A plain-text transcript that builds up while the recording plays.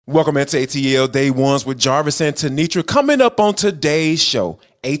Welcome into ATL Day Ones with Jarvis and Tenitra. Coming up on today's show,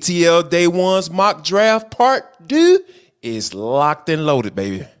 ATL Day Ones mock draft part 2 is locked and loaded,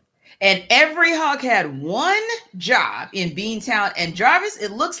 baby. And every Hawk had one job in Beantown. And Jarvis,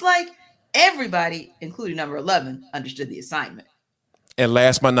 it looks like everybody, including number 11, understood the assignment. And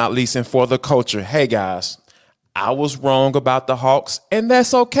last but not least, and for the culture, hey guys, I was wrong about the Hawks, and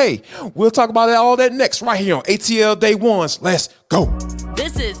that's okay. We'll talk about all that next right here on ATL Day Ones. Let's go.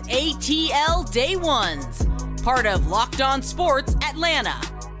 This is ATL Day Ones, part of Locked On Sports Atlanta.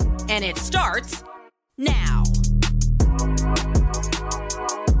 And it starts now.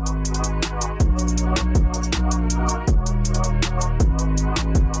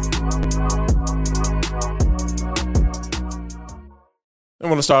 I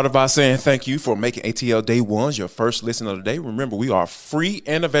want to start off by saying thank you for making ATL Day Ones your first listen of the day. Remember, we are free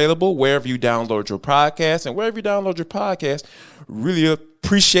and available wherever you download your podcast. And wherever you download your podcast, really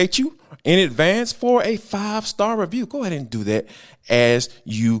appreciate you in advance for a 5-star review. Go ahead and do that as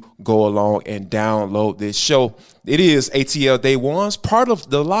you go along and download this show. It is ATL Day Ones, part of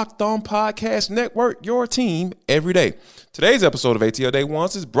the Locked On Podcast Network, your team every day. Today's episode of ATL Day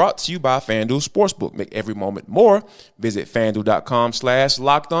Ones is brought to you by FanDuel Sportsbook. Make every moment more. Visit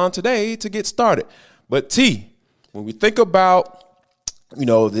FanDuel.com/LockedOn today to get started. But T, when we think about,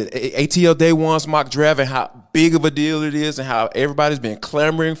 the ATL Day Ones mock draft and how big of a deal it is and how everybody's been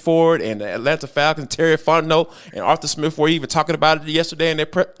clamoring for it, and the Atlanta Falcons, Terry Fontenot and Arthur Smith were even talking about it yesterday in their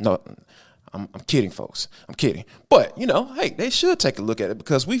prep. No, I'm kidding, folks. I'm kidding. But, hey, they should take a look at it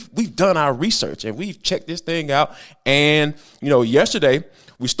because we've done our research and we've checked this thing out. And, yesterday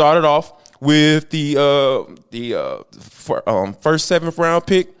we started off with the first 7th round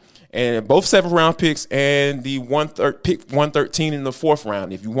pick, and both 7th round picks and the pick 113 in the 4th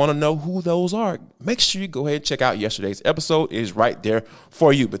round. If you want to know who those are, make sure you go ahead and check out yesterday's episode. It is right there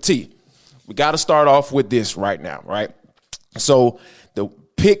for you. But T, we got to start off with this right now, right? So the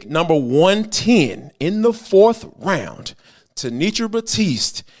pick number 110 in the 4th round, Tenitra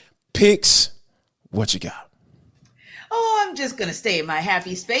Batiste picks what you got? Oh, I'm just going to stay in my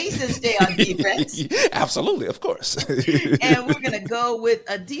happy space and stay on defense. Absolutely, of course. And we're going to go with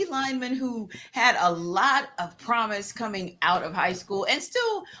a D lineman who had a lot of promise coming out of high school and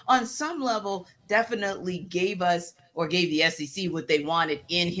still on some level definitely gave the SEC what they wanted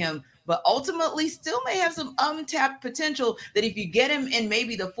in him, but ultimately still may have some untapped potential that if you get him in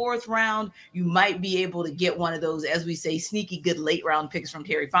maybe the 4th round, you might be able to get one of those, as we say, sneaky good late round picks from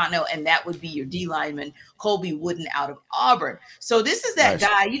Terry Fontenot, and that would be your D lineman, Colby Wooden out of Auburn. So this is that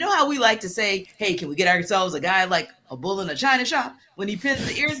guy, you know how we like to say, hey, can we get ourselves a guy like a bull in a china shop when he pins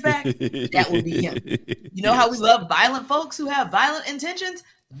the ears back? That would be him. You know how we love violent folks who have violent intentions?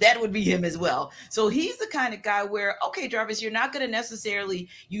 That would be him as well. So he's the kind of guy where, okay, Jarvis, you're not going to necessarily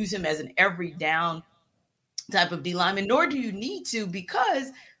use him as an every down type of D lineman, nor do you need to, because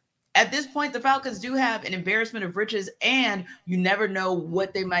at this point, the Falcons do have an embarrassment of riches, and you never know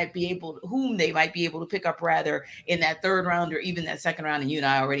whom they might be able to pick up rather in that 3rd round or even that 2nd round. And you and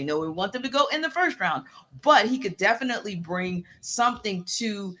I already know we want them to go in the 1st round, but he could definitely bring something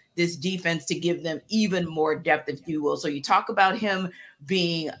to this defense to give them even more depth, if you will. So you talk about him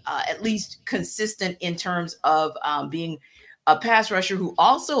being at least consistent in terms of being a pass rusher who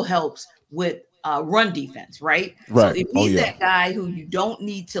also helps with run defense, right? So if he's that guy who you don't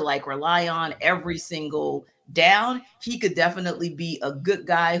need to rely on every single down, he could definitely be a good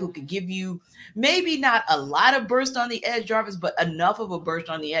guy who could give you maybe not a lot of burst on the edge, Jarvis, but enough of a burst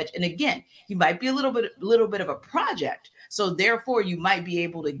on the edge. And again, he might be a little bit of a project. So therefore, you might be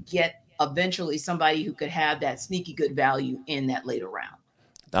able to get eventually somebody who could have that sneaky good value in that later round.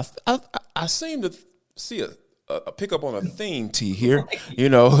 I seem to see a pick up on a theme, T, here,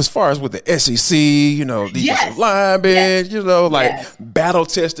 as far as with the SEC, defensive linemen,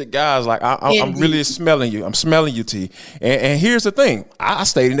 battle-tested guys. I'm really smelling you. I'm smelling you, T. And here's the thing. I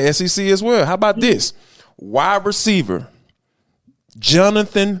stayed in the SEC as well. How about this? Wide receiver,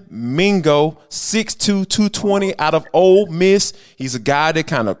 Jonathan Mingo, 6'2", 220 out of Ole Miss. He's a guy that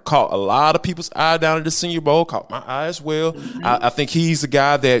kind of caught a lot of people's eye down at the Senior Bowl, caught my eye as well. I think he's a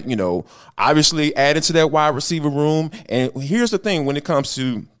guy that, obviously added to that wide receiver room. And here's the thing when it comes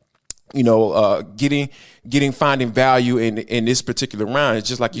to, getting finding value in this particular round. It's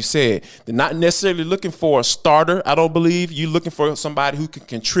just like you said, they're not necessarily looking for a starter. I don't believe you're looking for somebody who can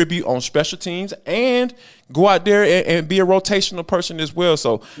contribute on special teams and go out there and be a rotational person as well.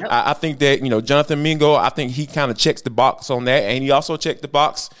 So I think that, Jonathan Mingo, I think he kind of checks the box on that. And he also checked the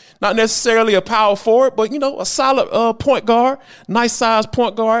box, not necessarily a power forward, but, a solid point guard, nice size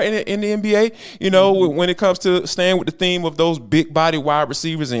point guard in the NBA. When it comes to staying with the theme of those big body wide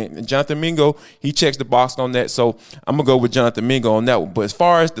receivers, and Jonathan Mingo, he checks the box on that. So I'm going to go with Jonathan Mingo on that one. But as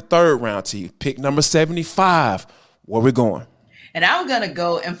far as the third round team, pick number 75, where we going? And I'm going to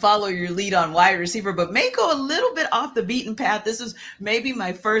go and follow your lead on wide receiver, but may go a little bit off the beaten path. This is maybe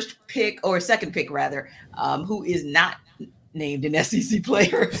my first pick, or second pick rather, who is not named an SEC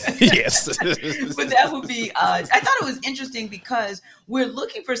player. Yes. But that would be, I thought it was interesting because we're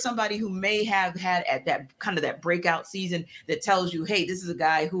looking for somebody who may have had at that kind of that breakout season that tells you, hey, this is a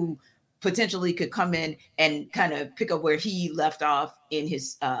guy who potentially could come in and kind of pick up where he left off in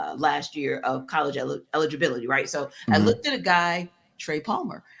his last year of college eligibility, right? So I looked at a guy, Trae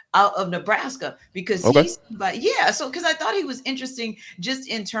Palmer, out of Nebraska, because because I thought he was interesting just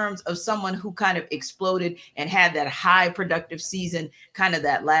in terms of someone who kind of exploded and had that high productive season kind of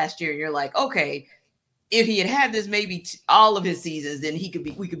that last year. And you're like, okay, if he had this maybe all of his seasons, then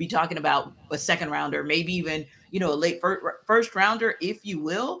we could be talking about a second rounder, maybe even, a late first rounder, if you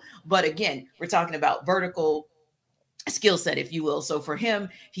will. But again, we're talking about vertical skill set, if you will. So for him,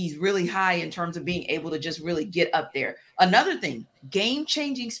 he's really high in terms of being able to just really get up there. Another thing,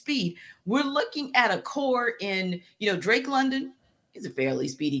 game-changing speed. We're looking at a core in, Drake London. He's a fairly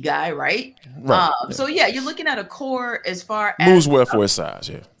speedy guy, right? So you're looking at a core as far as moves well for his size.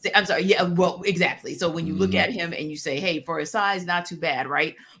 Yeah, I'm sorry. Yeah, well, exactly. So when you look at him and you say, hey, for his size, not too bad,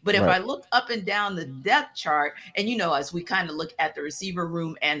 right? But if I look up and down the depth chart, and as we kind of look at the receiver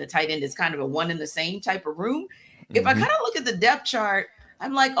room and the tight end, it's kind of a one and the same type of room. If I kind of look at the depth chart,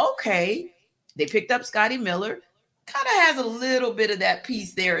 I'm like, okay, they picked up Scotty Miller, kind of has a little bit of that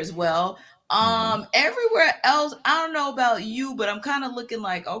piece there as well. Everywhere else, I don't know about you, but I'm kind of looking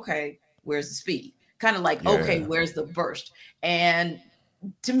like, okay, where's the speed? Kind of like, okay, where's the burst? And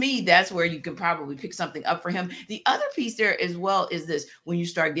to me, that's where you can probably pick something up for him. The other piece there as well is this: when you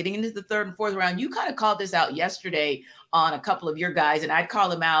start getting into the third and fourth round, you kind of called this out yesterday on a couple of your guys, and I'd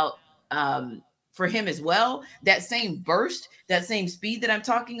call him out for him as well. That same burst, that same speed that I'm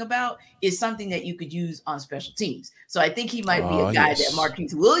talking about is something that you could use on special teams. So I think he might be a guy that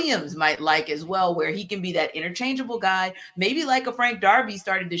Marquise Williams might like as well, where he can be that interchangeable guy, maybe like a Frank Darby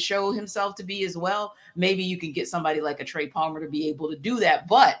started to show himself to be as well. Maybe you can get somebody like a Trae Palmer to be able to do that,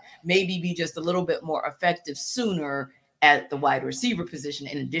 but maybe be just a little bit more effective sooner at the wide receiver position,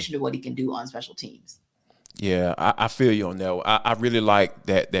 in addition to what he can do on special teams. Yeah, I feel you on that. I really like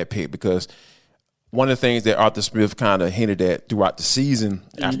that pick, because one of the things that Arthur Smith kind of hinted at throughout the season,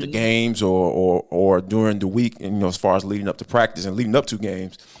 after games or during the week, and as far as leading up to practice and leading up to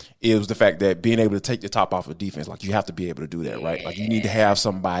games, is the fact that being able to take the top off of defense, like you have to be able to do that, right? Like you need to have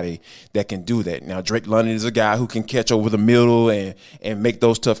somebody that can do that. Now, Drake London is a guy who can catch over the middle and make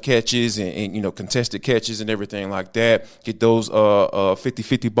those tough catches and contested catches and everything like that, get those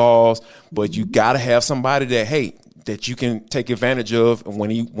 50-50 balls. But you got to have somebody that you can take advantage of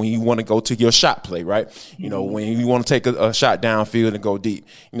when you want to go to your shot play, right? When you want to take a shot downfield and go deep.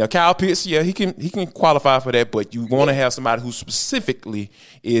 Kyle Pitts, he can qualify for that, but you want to have somebody who specifically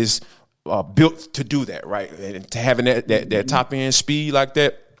is built to do that, right? And to having that top end speed like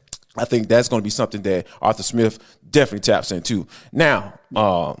that, I think that's going to be something that Arthur Smith definitely taps into. Now,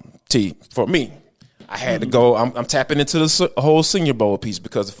 for me, I had to go. I'm tapping into the whole Senior Bowl piece,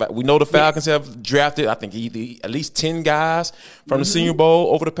 because we know the Falcons have drafted, I think, at least 10 guys from the Senior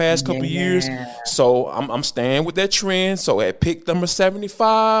Bowl over the past couple of years. So I'm staying with that trend. So at pick number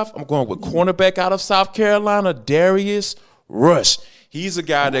 75, I'm going with cornerback out of South Carolina, Darius Rush. He's a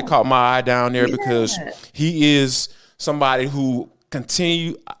guy that caught my eye down there because he is somebody who one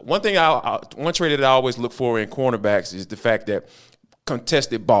trait that I always look for in cornerbacks is the fact that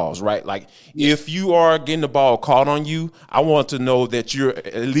contested balls, right? Like if you are getting the ball caught on you, I want to know that you're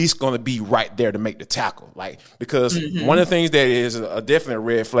at least going to be right there to make the tackle. Like, because one of the things that is a definite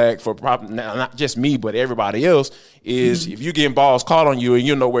red flag for probably not just me, but everybody else is if you're getting balls caught on you and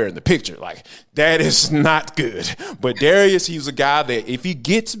you're nowhere in the picture, like that is not good. But Darius, he's a guy that if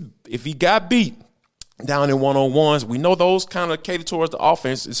he got beat down in one-on-ones, we know those kind of cater towards the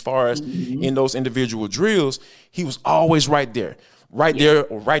offense as far as in those individual drills. He was always right there. Right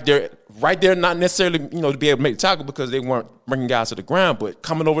there, not necessarily, to be able to make the tackle because they weren't bringing guys to the ground, but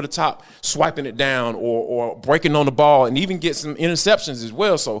coming over the top, swiping it down or breaking on the ball, and even get some interceptions as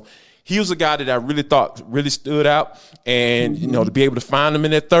well. So he was a guy that I really thought really stood out. And, to be able to find him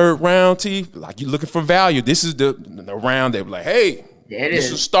in that third round, like you're looking for value. This is the round that like, hey,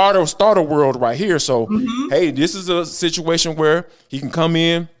 this is starter world right here. So, hey, this is a situation where he can come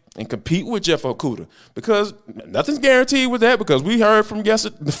in and compete with Jeff Okudah, because nothing's guaranteed with that, because we heard from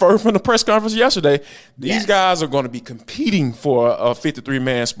the press conference yesterday, these guys are going to be competing for a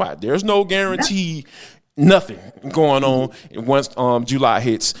 53-man spot. There's no guarantee, nothing going on once July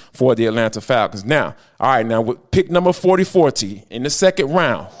hits for the Atlanta Falcons. Now, with pick number 44, in the second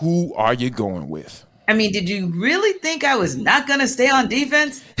round, who are you going with? I mean, did you really think I was not going to stay on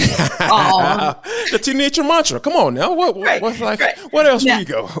defense? The Tenitra mantra. Come on now. What else will you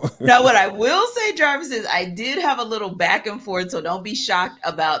go? Now, what I will say, Jarvis, is I did have a little back and forth, so don't be shocked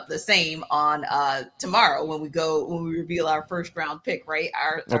about the same on tomorrow when we reveal our first round pick, right?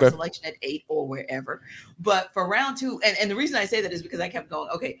 Our selection at 8 or wherever. But for round 2, and the reason I say that is because I kept going,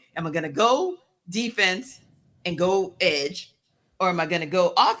 okay, am I going to go defense and go edge? Or am I going to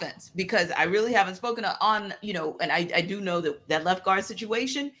go offense? Because I really haven't spoken on, and I do know that left guard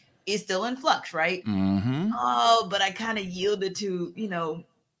situation is still in flux, right? Mm-hmm. Oh, but I kind of yielded to,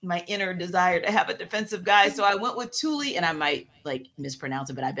 my inner desire to have a defensive guy. So I went with Thule, and I might mispronounce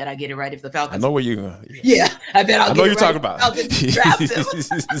it, but I bet I get it right if the Falcons. I know where you're going. Yeah, I bet I know you're talking about. Falcons draft him.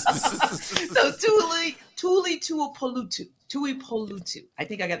 So Thule Tuipulotu. I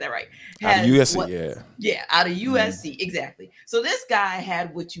think I got that right. Out of USC, Yeah, out of USC, exactly. So this guy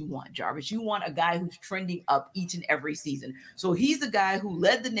had what you want, Jarvis. You want a guy who's trending up each and every season. So he's the guy who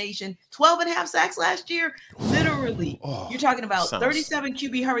led the nation, 12 and a half sacks last year. Literally, you're talking about 37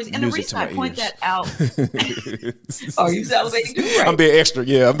 QB hurries. And the reason I point that out, are you salivating too? Right? I'm being extra.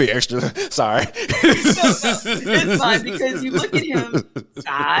 Yeah, I'm being extra. Sorry. No, it's fine, because you look at him,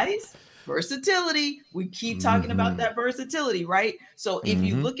 size, versatility. We keep talking about that versatility, right? So if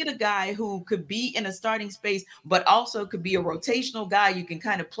you look at a guy who could be in a starting space, but also could be a rotational guy, you can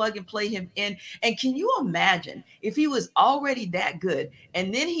kind of plug and play him in. And can you imagine if he was already that good,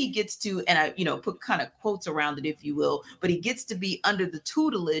 and then he gets to, and I, put kind of quotes around it, if you will, but he gets to be under the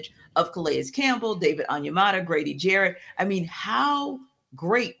tutelage of Calais Campbell, David Onyemata, Grady Jarrett. I mean, how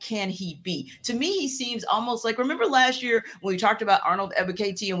great can he be? To me, he seems almost like, remember last year when we talked about Arnold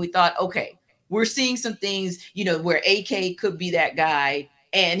Ebiketie and we thought, okay, we're seeing some things, where AK could be that guy,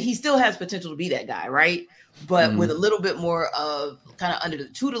 and he still has potential to be that guy, right? But with a little bit more of kind of under the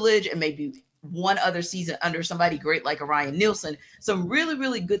tutelage and maybe one other season under somebody great like a Ryan Nielsen, some really,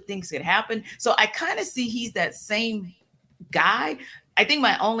 really good things could happen. So I kind of see he's that same guy. I think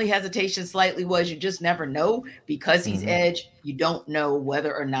my only hesitation slightly was you just never know, because he's edge. You don't know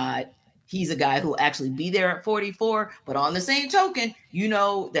whether or not he's a guy who will actually be there at 44. But on the same token,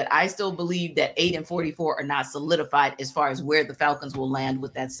 that I still believe that 8 and 44 are not solidified as far as where the Falcons will land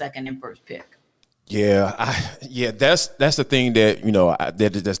with that second and first pick. Yeah, that's the thing that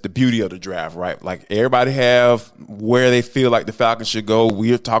that's the beauty of the draft, right? Like, everybody have where they feel like the Falcons should go.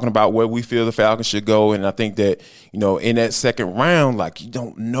 We're talking about where we feel the Falcons should go, and I think that in that second round, like, you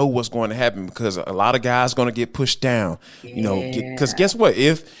don't know what's going to happen, because a lot of guys are going to get pushed down. Because guess what?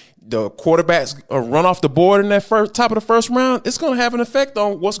 If the quarterbacks run off the board in that top of the first round, it's going to have an effect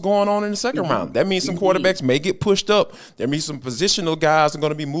on what's going on in the second round. That means some quarterbacks may get pushed up. There may be some positional guys are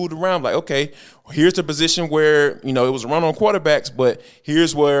going to be moved around. Like, okay, here's the position where, it was a run on quarterbacks, but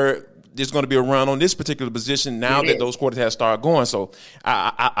here's where there's going to be a run on this particular position now that those quarterbacks have started going. So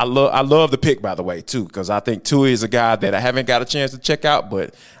I love the pick, by the way, too, because I think Tui is a guy that I haven't got a chance to check out,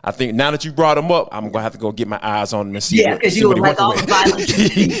 but I think now that you brought him up, I'm going to have to go get my eyes on him and see because you would like all the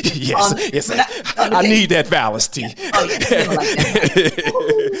violence. Yes. I need that violence, T.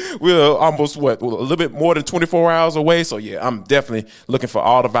 We're almost, a little bit more than 24 hours away. So, yeah, I'm definitely looking for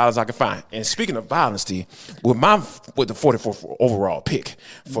all the violence I can find. And speaking of violence, T, with the 44th overall pick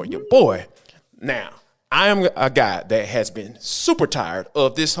for your boy, now, I am a guy that has been super tired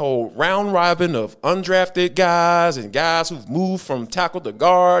of this whole round robin of undrafted guys and guys who've moved from tackle to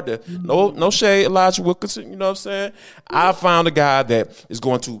guard. No shade, Elijah Wilkinson, you know what I'm saying? I found a guy that is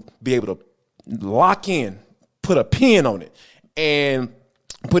going to be able to lock in, put a pin on it, and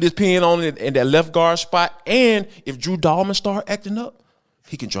put his pin on it in that left guard spot. And if Drew Dahlman start acting up,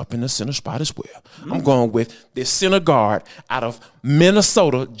 he can drop in the center spot as well. I'm going with this center guard out of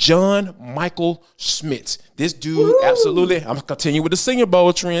Minnesota, John Michael Schmitz. This dude, absolutely. I'm going to continue with the Senior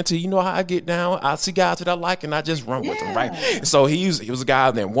Bowl trend till you know how I get down. I see guys that I like, and I just run with them, right? So he was a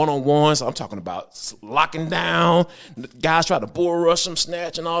guy that one-on-ones. I'm talking about locking down. Guys try to bull rush him,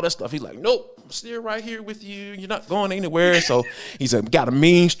 snatch, and all that stuff. He's like, nope, I'm still right here with you. You're not going anywhere. So he's got a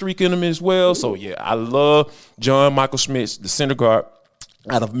mean streak in him as well. So, yeah, I love John Michael Schmitz, the center guard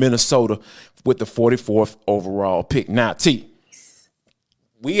out of Minnesota with the 44th overall pick. Now, T,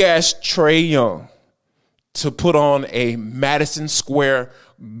 we asked Trae Young to put on a Madison Square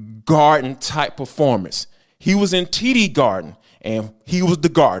Garden type performance. He was in TD Garden, and he was the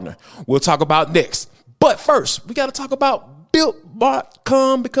gardener. We'll talk about next. But first, we got to talk about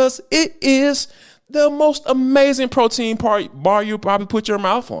Built.com because it is the most amazing protein bar you'll probably put your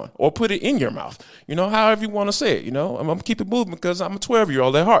mouth on or put it in your mouth. You know, however you want to say it. You know, I'm going to keep it moving because I'm a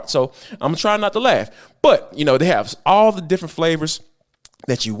 12-year-old at heart. So I'm going to try not to laugh. But, you know, they have all the different flavors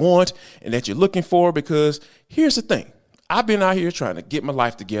that you want and that you're looking for, because here's the thing. I've been out here trying to get my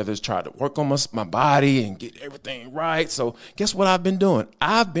life together, try to work on my body and get everything right. So guess what I've been doing?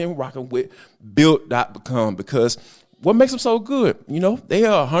 I've been rocking with Built.com because what makes them so good? You know, they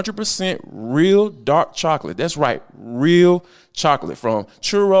are 100% real dark chocolate. That's right, real chocolate, from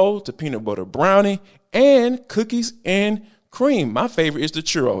churro to peanut butter brownie and cookies and cream. My favorite is the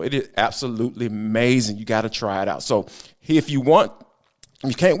churro. It is absolutely amazing. You got to try it out. So if you want,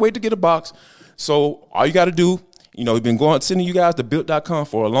 you can't wait to get a box. So all you got to do, you know, we've been sending you guys to Built.com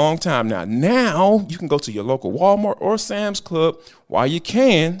for a long time now. Now you can go to your local Walmart or Sam's Club while you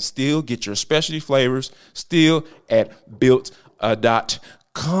can still get your specialty flavors still at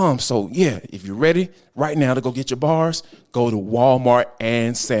Built.com. So, yeah, if you're ready right now to go get your bars, go to Walmart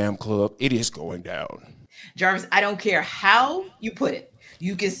and Sam's Club. It is going down. Jarvis, I don't care how you put it.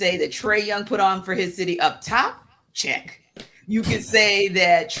 You can say that Trae Young put on for his city up top. Check. You can say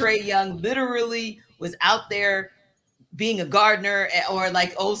that Trae Young literally was out there being a gardener, or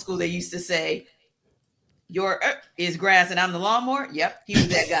like old school, they used to say, your is grass and I'm the lawnmower. Yep, he was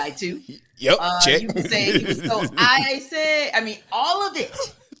that guy too. Yep, check. You can say he was, so I mean, all of it,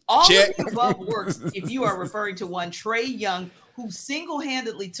 all check. of the above works if you are referring to one Trae Young who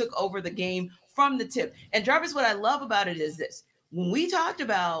single-handedly took over the game from the tip. And Jarvis, what I love about it is this. When we talked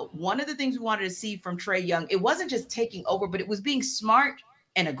about one of the things we wanted to see from Trae Young, it wasn't just taking over, but it was being smart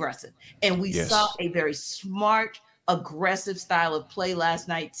and aggressive. And we saw a very smart, aggressive style of play last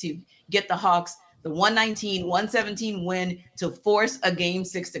night to get the Hawks the 119-117 win to force a game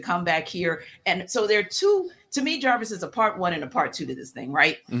 6 to come back here. And so there are two, to me, Jarvis, is a part 1 and a part 2 to this thing,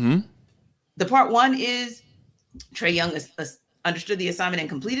 right? Mm-hmm. The part 1 is Trae Young understood the assignment and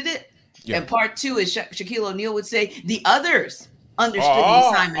completed it. Yeah. And part 2 is Shaquille O'Neal would say the others understood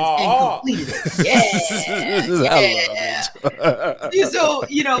the assignments and completed it. Yeah. So,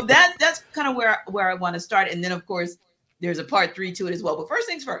 you know, that's kind of where I want to start. And then, of course, there's a part 3 to it as well. But first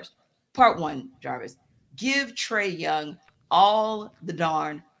things first, part 1, Jarvis, give Trae Young all the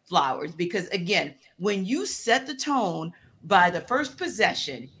darn flowers. Because, again, when you set the tone by the first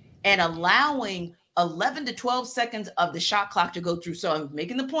possession and allowing 11 to 12 seconds of the shot clock to go through. So I'm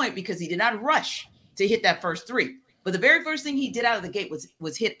making the point because he did not rush to hit that first 3. But the very first thing he did out of the gate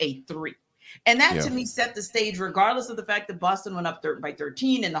was hit a 3. And that to me set the stage, regardless of the fact that Boston went up by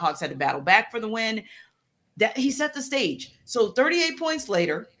 13 and the Hawks had to battle back for the win. That he set the stage. So 38 points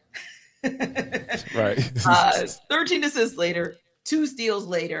later, right? 13 assists later, 2 steals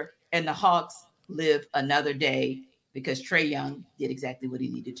later, and the Hawks live another day because Trae Young did exactly what he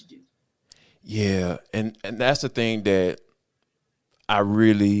needed to do. Yeah, and that's the thing that I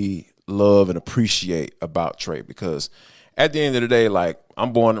really love and appreciate about Trae, because at the end of the day, like,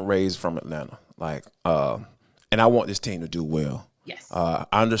 I'm born and raised from Atlanta, like, and I want this team to do well. Yes. I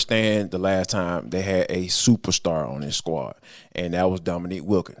understand the last time they had a superstar on their squad, and that was Dominique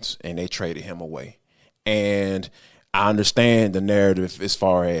Wilkins, and they traded him away. And I understand the narrative as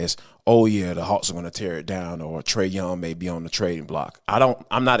far as, oh yeah, the Hawks are going to tear it down, or Trae Young may be on the trading block.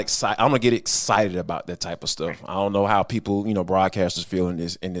 I'm not excited. I'm going to get excited about that type of stuff. I don't know how people, broadcasters feel in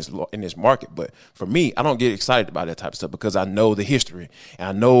this market, but for me, I don't get excited about that type of stuff because I know the history and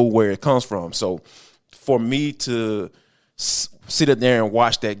I know where it comes from. So for me to sit up there and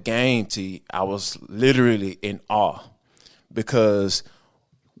watch that game, I was literally in awe, because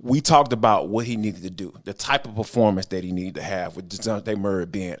we talked about what he needed to do, the type of performance that he needed to have with DeJounte Murray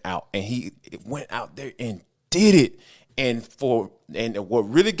being out, and he went out there and did it. And what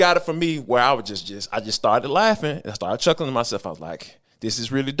really got it for me, where I was I just started laughing and I started chuckling to myself. I was like, this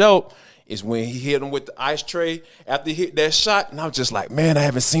is really dope, is when he hit him with the ice tray after he hit that shot. And I was just like, man, I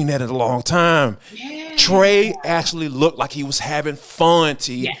haven't seen that in a long time. Yeah. Trae actually looked like he was having fun,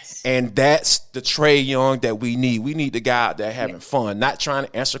 Yes. And that's the Trae Young that we need. We need the guy out there having fun, not trying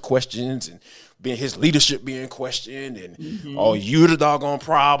to answer questions and being his leadership being questioned and, oh, you the doggone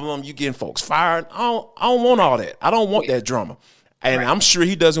problem. You getting folks fired. I don't want all that. I don't want that drama. And I'm sure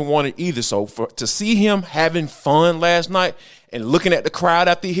he doesn't want it either. So to see him having fun last night and looking at the crowd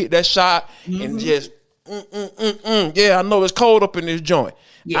after he hit that shot and just Yeah, I know it's cold up in this joint.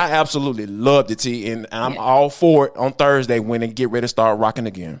 Yeah. I absolutely loved it, T, and I'm all for it on Thursday when they get ready to start rocking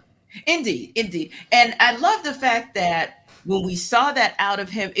again. Indeed. And I love the fact that when we saw that out of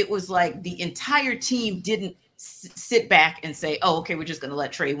him, it was like the entire team didn't sit back and say, oh, okay, we're just going to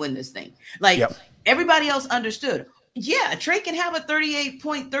let Trae win this thing. Like everybody else understood. Yeah, Trae can have a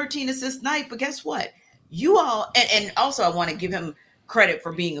 38-point, 13-assist night, but guess what? You all, and also I want to give him credit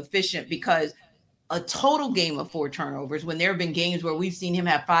for being efficient, because a total game of 4 turnovers, when there have been games where we've seen him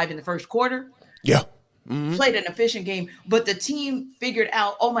have 5 in the first quarter. Yeah. Played an efficient game, but the team figured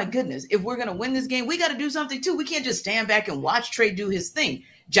out, oh my goodness, if we're going to win this game, we got to do something too. We can't just stand back and watch Trae do his thing,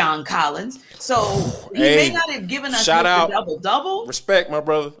 John Collins. So he may not have given us the double-double. Respect, my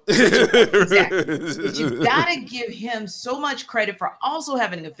brother. Exactly. But you got to give him so much credit for also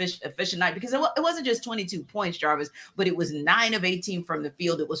having an efficient night, because it wasn't just 22 points, Jarvis, but it was 9 of 18 from the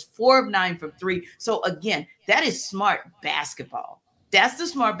field. It was 4 of 9 from 3. So again, that is smart basketball. That's the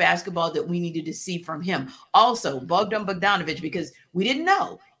smart basketball that we needed to see from him. Also, Bogdan Bogdanović, because we didn't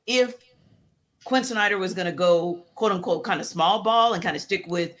know if Quinn Snyder was going to go, quote unquote, kind of small ball and kind of stick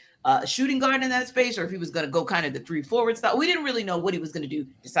with a shooting guard in that space, or if he was going to go kind of the 3 forward style. We didn't really know what he was going to do.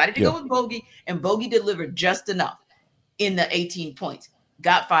 Decided to go with Bogey, and Bogey delivered just enough in the 18 points.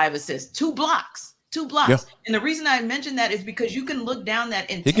 Got 5 assists, 2 blocks. 2 blocks. Yeah. And the reason I mentioned that is because you can look down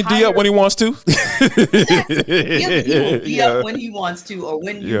that entire... He can D up when he wants to. Exactly. He will D up when he wants to, or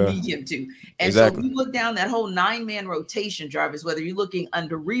when you need him to. And so you look down that whole 9-man rotation, Jarvis, whether you're looking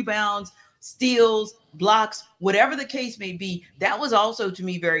under rebounds, steals, blocks, whatever the case may be, that was also to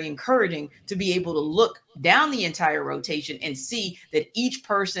me very encouraging to be able to look down the entire rotation and see that each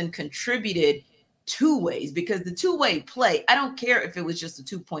person contributed 2 ways, because the 2-way play, I don't care if it was just a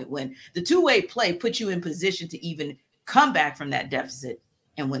 2-point win, the 2-way play puts you in position to even come back from that deficit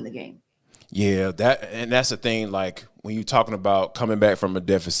and win the game. Yeah, that's the thing, like when you're talking about coming back from a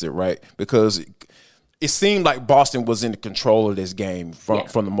deficit, right? Because it seemed like Boston was in the control of this game from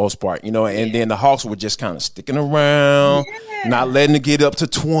the most part, and then the Hawks were just kind of sticking around, not letting it get up to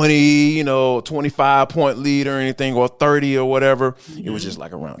 20, 25-point lead or anything, or 30 or whatever. It was just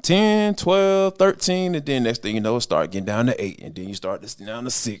like around 10, 12, 13, and then next thing you know, it started getting down to 8, and then you start down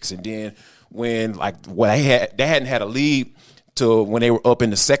to 6, and then when they hadn't had a lead to when they were up in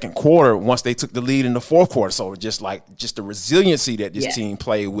the second quarter, once they took the lead in the fourth quarter. So just the resiliency that this team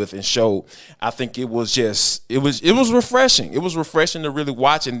played with and showed, I think it was refreshing. It was refreshing to really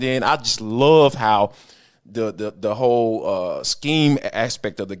watch. And then I just love how the whole scheme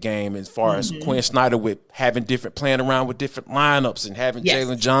aspect of the game, as far as Quinn Snyder with playing around with different lineups and having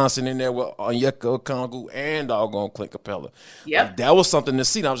Jalen Johnson in there with Onyeka Okongwu and doggone Clint Capella. Like, that was something to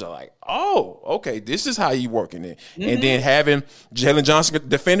see. And I was like, oh, okay, this is how you working it. And then having Jalen Johnson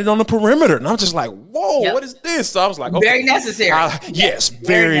defended on the perimeter. And I'm just like, whoa, what is this? So I was like, okay. Very necessary. Yes,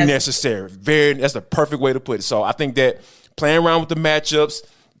 very necessary. That's the perfect way to put it. So I think that playing around with the matchups,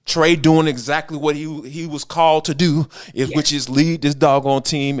 Trae doing exactly what he was called to do, which is lead this doggone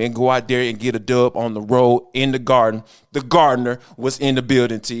team and go out there and get a dub on the road in the Garden. The Gardener was in the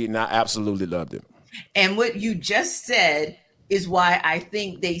building, T, and I absolutely loved it. And what you just said is why I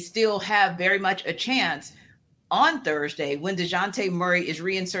think they still have very much a chance on Thursday when DeJounte Murray is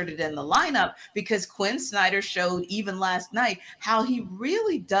reinserted in the lineup, because Quinn Snyder showed even last night how he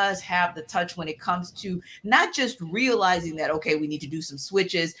really does have the touch when it comes to not just realizing that, okay, we need to do some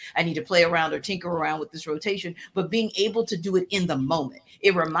switches, I need to play around or tinker around with this rotation, but being able to do it in the moment.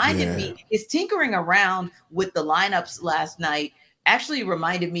 It reminded me, his tinkering around with the lineups last night actually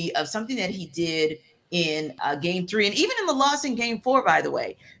reminded me of something that he did in game 3, and even in the loss in game 4, by the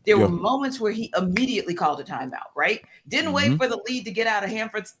way. There were moments where he immediately called a timeout, right? Didn't wait for the lead to get out of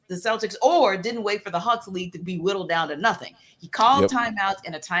hand for the Celtics, or didn't wait for the Hawks lead to be whittled down to nothing. He called timeouts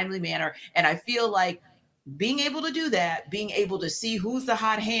in a timely manner, and I feel like being able to do that, being able to see who's the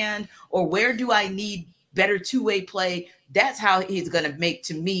hot hand or where do I need better 2-way play, that's how he's going to make,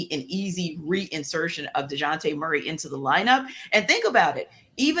 to me, an easy reinsertion of DeJounte Murray into the lineup. And think about it.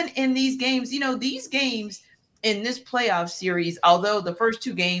 Even in these games, these games in this playoff series, although the first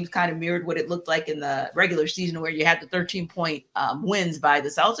 2 games kind of mirrored what it looked like in the regular season, where you had the 13-point wins by the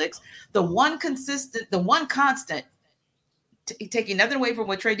Celtics, the one constant, taking nothing away from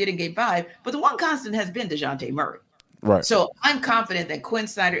what Trae did in game 5, but the one constant has been DeJounte Murray. Right. So I'm confident that Quinn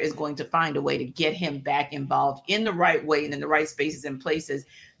Snyder is going to find a way to get him back involved in the right way and in the right spaces and places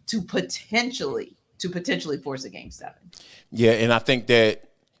to potentially force a game 7. Yeah, and I think that,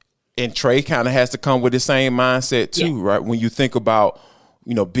 and Trae kind of has to come with the same mindset too, right? When you think about,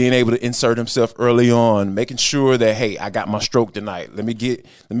 being able to insert himself early on, making sure that, hey, I got my stroke tonight. Let me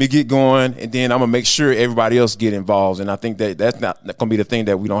get going, and then I'm gonna make sure everybody else get involved. And I think that's not gonna be the thing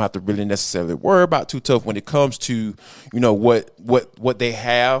that we don't have to really necessarily worry about too tough when it comes to, what they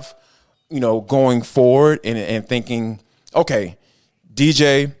have, going forward and thinking, okay,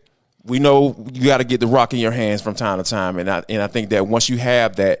 DJ, we know you got to get the rock in your hands from time to time, and I think that once you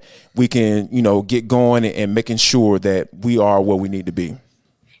have that, we can get going and making sure that we are where we need to be.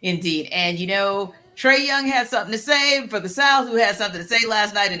 Indeed, and Trae Young had something to say for the South, who had something to say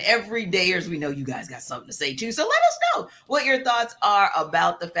last night, and every dayers, we know you guys got something to say too. So let us know what your thoughts are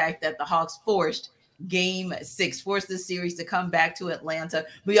about the fact that the Hawks forced Game 6, forced this series to come back to Atlanta.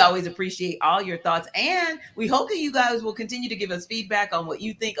 We always appreciate all your thoughts, and we hope that you guys will continue to give us feedback on what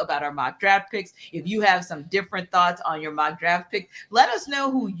you think about our mock draft picks. If you have some different thoughts on your mock draft pick, let us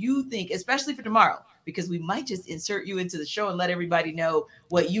know who you think, especially for tomorrow, because we might just insert you into the show and let everybody know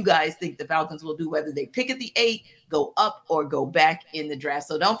what you guys think the Falcons will do, whether they pick at the 8, go up, or go back in the draft.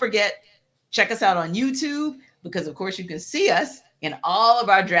 So don't forget, check us out on YouTube, because of course you can see us in all of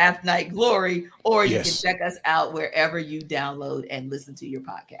our draft night glory, or you can check us out wherever you download and listen to your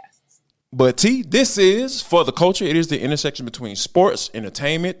podcasts. But T, this is For the Culture. It is the intersection between sports,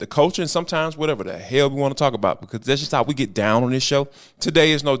 entertainment, the culture, and sometimes whatever the hell we want to talk about, because that's just how we get down on this show. Today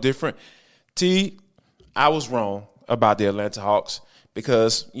is no different. T, I was wrong about the Atlanta Hawks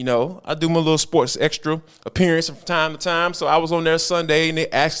because, I do my little sports extra appearance from time to time. So I was on there Sunday, and they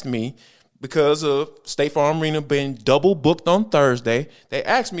asked me, because of State Farm Arena being double booked on Thursday, they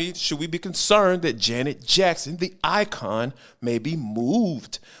asked me, should we be concerned that Janet Jackson, the icon, may be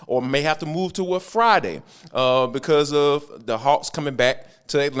moved or may have to move to a Friday because of the Hawks coming back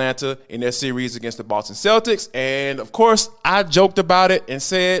to Atlanta in their series against the Boston Celtics. And, of course, I joked about it and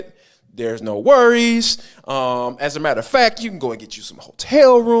said, there's no worries. As a matter of fact, you can go and get you some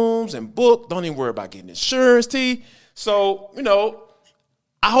hotel rooms and book. Don't even worry about getting insurance, T. So,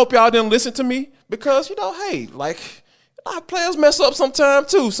 I hope y'all didn't listen to me because, hey, our players mess up sometime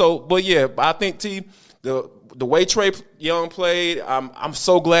too. So, but yeah, I think, T, the way Trae Young played, I'm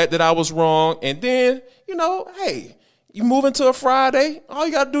so glad that I was wrong. And then, hey, you move into a Friday, all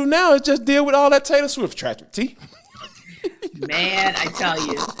you got to do now is just deal with all that Taylor Swift traffic, T. Man, I tell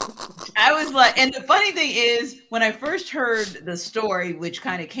you, I was like, and the funny thing is, when I first heard the story, which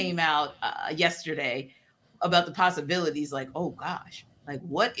kind of came out yesterday about the possibilities, like, oh gosh,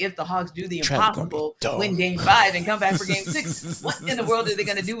 what if the Hawks do the impossible, win Game 5 and come back for Game 6? What in the world are they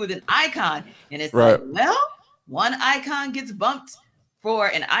going to do with an icon? And it's like, well, one icon gets bumped for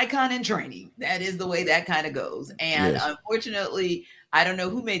an icon in training. That is the way that kind of goes. And unfortunately, I don't know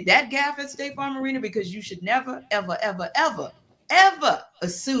who made that gaffe at State Farm Arena, because you should never, ever, ever, ever, ever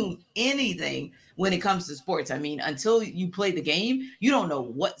assume anything when it comes to sports. I mean, until you play the game, you don't know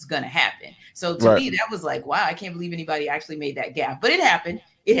what's going to happen. So to me, that was like, wow, I can't believe anybody actually made that gaffe. But it happened.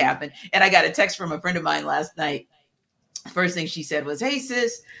 It happened. And I got a text from a friend of mine last night. First thing she said was, hey,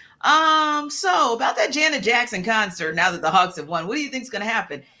 sis, so about that Janet Jackson concert, now that the Hawks have won, what do you think is going to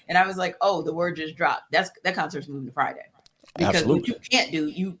happen? And I was like, oh, the word just dropped. That concert's moving to Friday. Because what you can't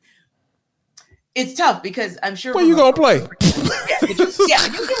do, it's tough, because I'm sure. Where you gonna play? You can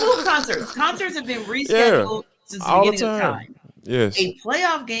move concerts. Concerts have been rescheduled since the beginning of time. Yes. A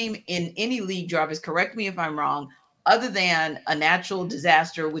playoff game in any league, Jarvis, correct me if I'm wrong, other than a natural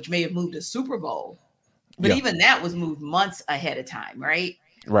disaster, which may have moved a Super Bowl, but even that was moved months ahead of time, right?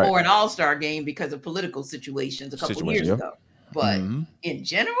 Or an all-star game because of political situations a couple years ago. But in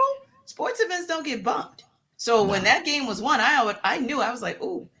general, sports events don't get bumped. So when that game was won, I knew, I was like,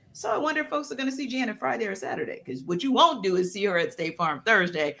 oh, so I wonder if folks are going to see Janet Friday or Saturday, because what you won't do is see her at State Farm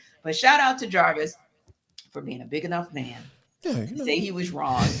Thursday. But shout out to Jarvis for being a big enough man to say he was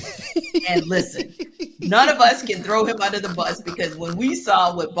wrong. And listen, none of us can throw him under the bus, because when we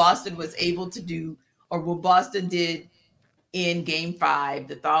saw what Boston was able to do, or what Boston did in Game 5,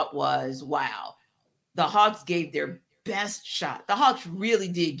 the thought was, wow, the Hawks gave their best shot. The Hawks really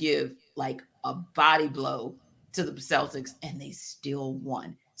did give a body blow to the Celtics, and they still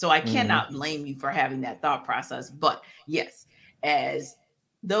won. So I cannot blame you for having that thought process. But yes, as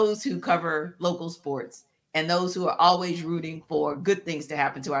those who cover local sports and those who are always rooting for good things to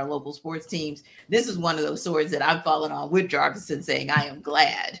happen to our local sports teams, this is one of those swords that I'm falling on with Jarvis and saying, I am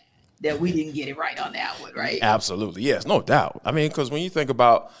glad that we didn't get it right on that one, right? Absolutely. Yes, no doubt. I mean, because when you think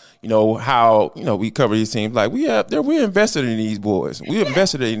about, how, we cover these teams, like we're invested in these boys. We're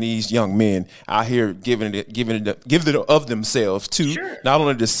invested in these young men out here giving it of themselves to not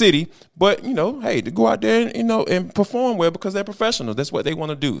only the city, but, hey, to go out there and, and perform well because they're professionals. That's what they want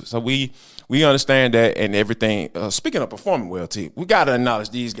to do. So we understand that and everything. Speaking of performing well, T, we got to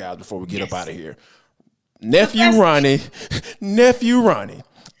acknowledge these guys before we get up out of here. Nephew Ronnie,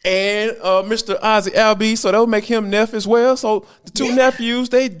 and Mr. Ozzy Albies, so that'll make him Neff as well. So the two nephews,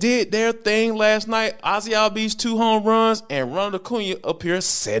 they did their thing last night. Ozzy Albies 2 home runs, and Ronald Acuna up here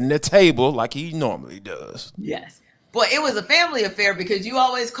setting the table like he normally does. Yes. Boy, it was a family affair because you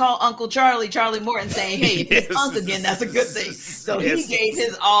always call Uncle Charlie Morton saying, hey, if he's Unc again, that's a good thing. So he gave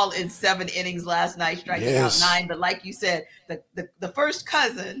his all in 7 innings last night, striking out 9. But like you said, the first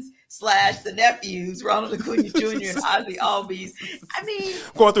cousins / the nephews, Ronald Acuna Jr. and Ozzy Albies. I mean,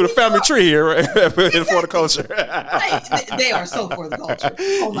 going through the family tree here, right? For the culture. Right. They are so for the culture.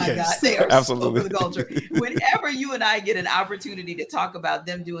 Oh my God. They are absolutely so for the culture. Whenever you and I get an opportunity to talk about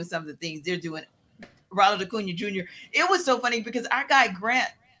them doing some of the things they're doing, Ronald Acuna Jr., it was so funny because our guy Grant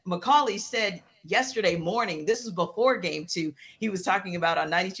McCauley said yesterday morning, this is before game 2, he was talking about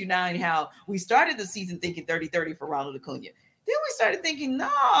on 92.9 how we started the season thinking 30-30 for Ronald Acuna. Then we started thinking, no,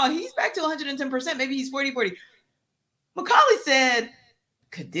 he's back to 110%. Maybe he's 40-40. McCauley said,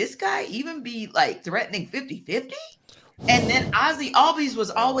 could this guy even be like threatening 50-50? And then Ozzy Albies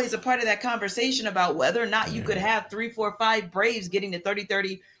was always a part of that conversation about whether or not you could have 3, 4, 5 Braves getting to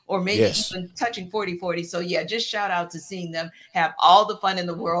 30-30 or maybe even touching 40-40. So, just shout out to seeing them have all the fun in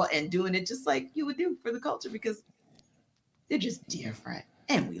the world and doing it just like you would do for the culture because they're just dear friends.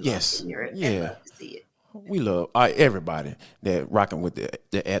 And we love to hear it and love to see it. We love everybody that rocking with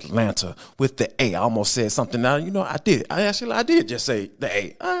the Atlanta with the A. I almost said something now. I did. I did just say the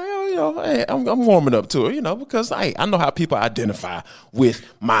A. Hey, I'm warming up to it, because I know how people identify with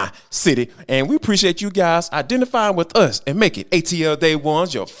my city. And we appreciate you guys identifying with us and make it ATL Day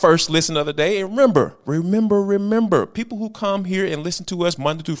Ones your first listen of the day. And remember, people who come here and listen to us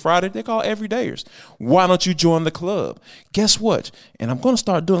Monday through Friday, they call everydayers. Why don't you join the club? Guess what? And I'm going to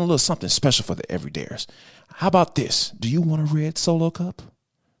start doing a little something special for the everydayers. How about this? Do you want a red Solo cup?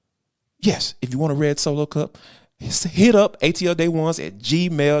 Yes, if you want a red Solo cup, hit up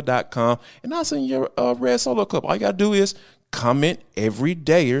atlday1s@gmail.com and I'll send you a red Solo cup. All you got to do is comment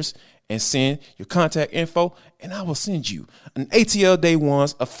everydayers and send your contact info, and I will send you an ATL Day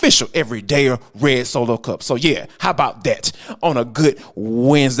Ones official everydayer red Solo cup. So, how about that on a good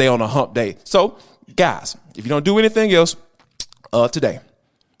Wednesday on a hump day? So, guys, if you don't do anything else today,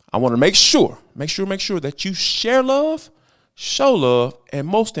 I want to make sure that you share love, show love, and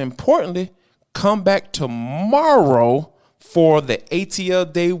most importantly, come back tomorrow for the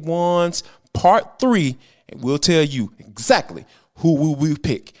ATL Day Ones Part 3, and we'll tell you exactly who will we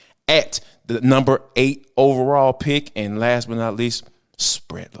pick at the number 8 overall pick. And last but not least,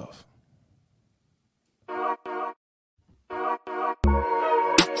 spread love.